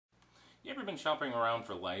You ever been shopping around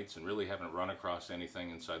for lights and really haven't run across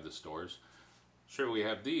anything inside the stores? Sure, we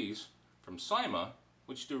have these from Sima,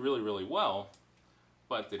 which do really well,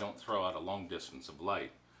 but they don't throw out a long distance of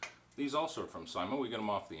light. These also are from Sima. We get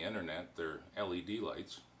them off the internet. They're LED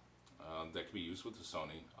lights that can be used with the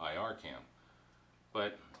Sony IR cam.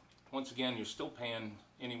 But once again, you're still paying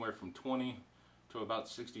anywhere from $20 to about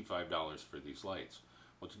 $65 for these lights.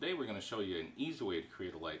 Well, today we're going to show you an easy way to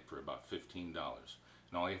create a light for about $15.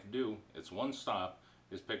 And all you have to do, it's one stop,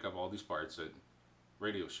 is pick up all these parts at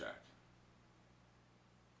Radio Shack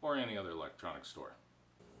or any other electronics store.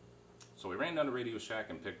 So we ran down to Radio Shack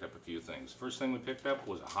and picked up a few things. First thing we picked up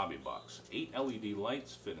was a hobby box. 8 LED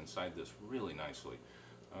lights fit inside this really nicely.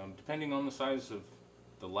 Depending on the size of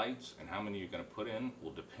the lights and how many you're going to put in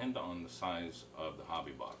will depend on the size of the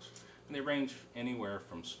hobby box. And they range anywhere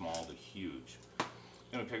from small to huge.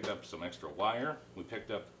 Then we picked up some extra wire. We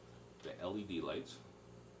picked up the LED lights.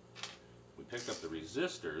 We picked up the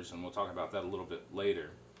resistors, and we'll talk about that a little bit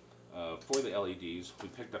later. For the LEDs, we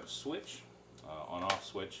picked up a switch, on-off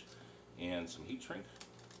switch, and some heat shrink,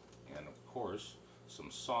 and of course some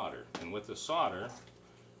solder. And with the solder,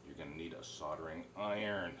 you're going to need a soldering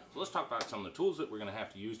iron. So let's talk about some of the tools that we're going to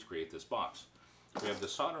have to use to create this box. We have the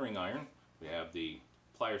soldering iron, we have the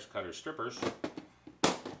pliers, cutters, strippers,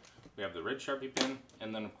 we have the red Sharpie pen,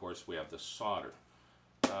 and then of course we have the solder.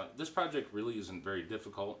 This project really isn't very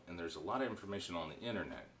difficult, and there's a lot of information on the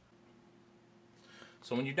internet.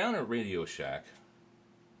 So when you're down at Radio Shack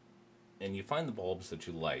and you find the bulbs that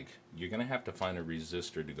you like, you're going to have to find a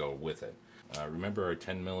resistor to go with it. Remember our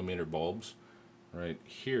 10mm bulbs? Right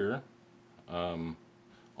here on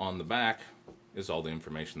the back is all the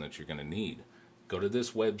information that you're going to need. Go to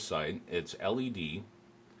this website. It's led.linear.org,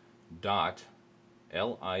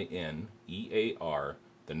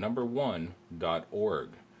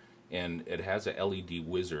 and it has a LED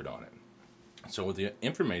wizard on it. So with the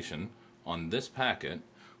information on this packet,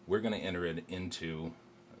 we're going to enter it into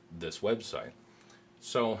this website.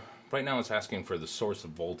 So right now it's asking for the source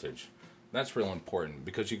of voltage. That's real important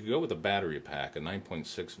because you could go with a battery pack, a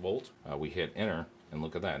 9.6 volt. We hit enter, and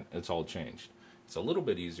look at that, it's all changed. It's a little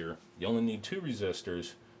bit easier. You only need 2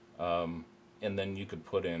 resistors, and then you could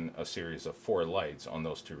put in a series of 4 lights on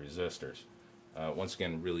those 2 resistors. Once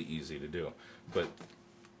again, really easy to do. But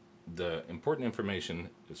the important information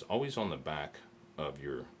is always on the back of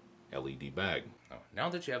your LED bag. Now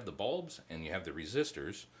that you have the bulbs and you have the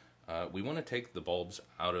resistors, we want to take the bulbs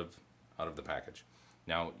out of the package.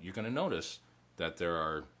 Now you're going to notice that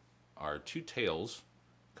there are 2 tails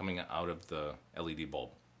coming out of the LED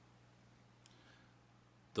bulb.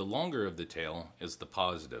 The longer of the tail is the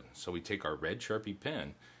positive, so we take our red Sharpie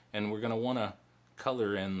pen and we're going to want to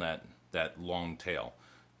color in that long tail.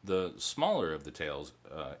 The smaller of the tails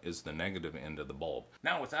is the negative end of the bulb.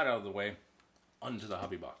 Now with that out of the way, onto the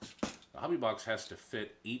hobby box. The hobby box has to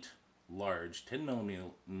fit 8 large 10mm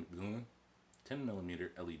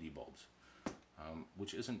LED bulbs,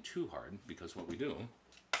 which isn't too hard because what we do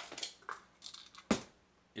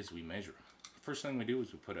is we measure them. First thing we do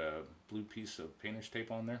is we put a blue piece of painter's tape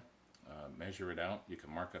on there, measure it out. You can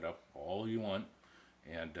mark it up all you want,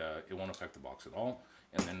 and it won't affect the box at all.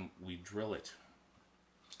 And then we drill it.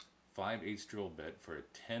 5/8 drill bit for a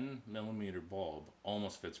 10mm bulb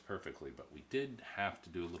almost fits perfectly, but we did have to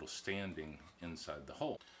do a little standing inside the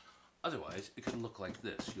hole. Otherwise, it could look like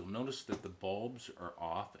this. You'll notice that the bulbs are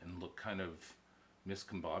off and look kind of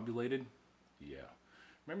miscombobulated. Yeah.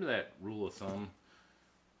 Remember that rule of thumb?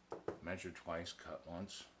 Measure twice, cut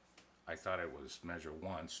once? I thought it was measure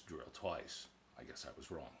once, drill twice. I guess I was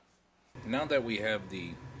wrong. Now that we have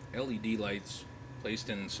the LED lights placed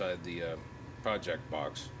inside the project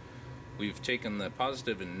box, we've taken the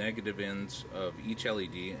positive and negative ends of each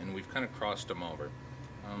LED and we've kind of crossed them over.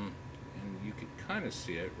 And you can kind of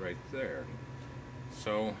see it right there.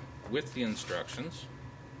 So with the instructions,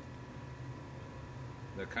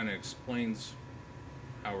 that kind of explains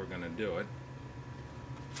how we're going to do it.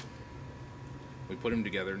 We put them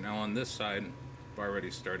together. Now on this side, I've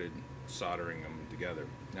already started soldering them together.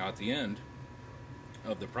 Now at the end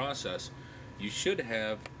of the process, you should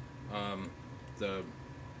have the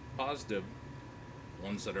positive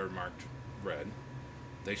ones that are marked red.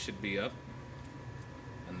 They should be up,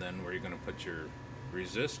 and then where you're going to put your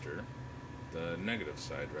resistor, the negative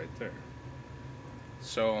side right there.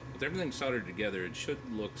 So with everything soldered together, it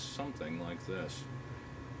should look something like this.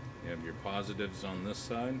 You have your positives on this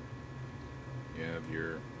side, you have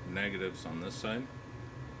your negatives on this side.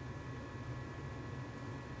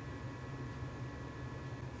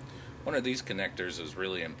 One of these connectors is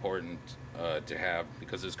really important to have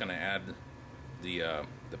because it's going to add the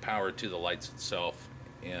power to the lights itself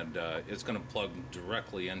and it's going to plug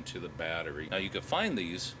directly into the battery. Now you can find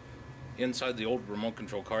these inside the old remote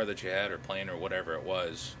control car that you had, or plane, or whatever it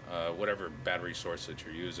was, whatever battery source that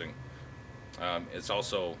you're using. It's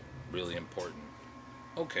also really important.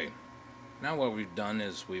 Okay, now what we've done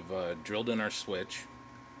is we've drilled in our switch.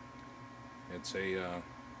 It's a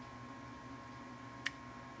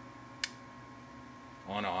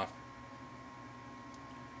on-off.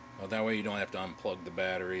 Well, that way you don't have to unplug the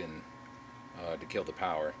battery and to kill the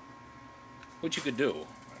power, which you could do.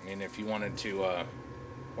 I mean, if you wanted to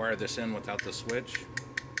wire this in without the switch,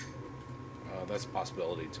 that's a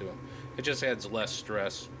possibility too. It just adds less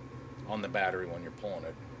stress on the battery when you're pulling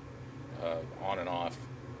it on and off.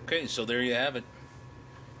 Okay, so there you have it.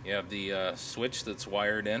 You have the switch that's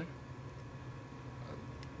wired in,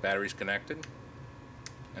 battery's connected,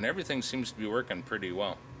 and everything seems to be working pretty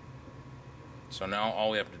well. So now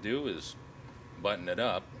all we have to do is button it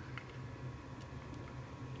up.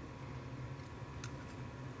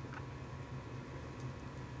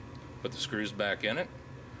 Put the screws back in it,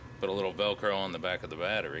 put a little Velcro on the back of the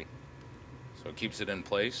battery so it keeps it in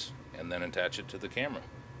place, and then attach it to the camera.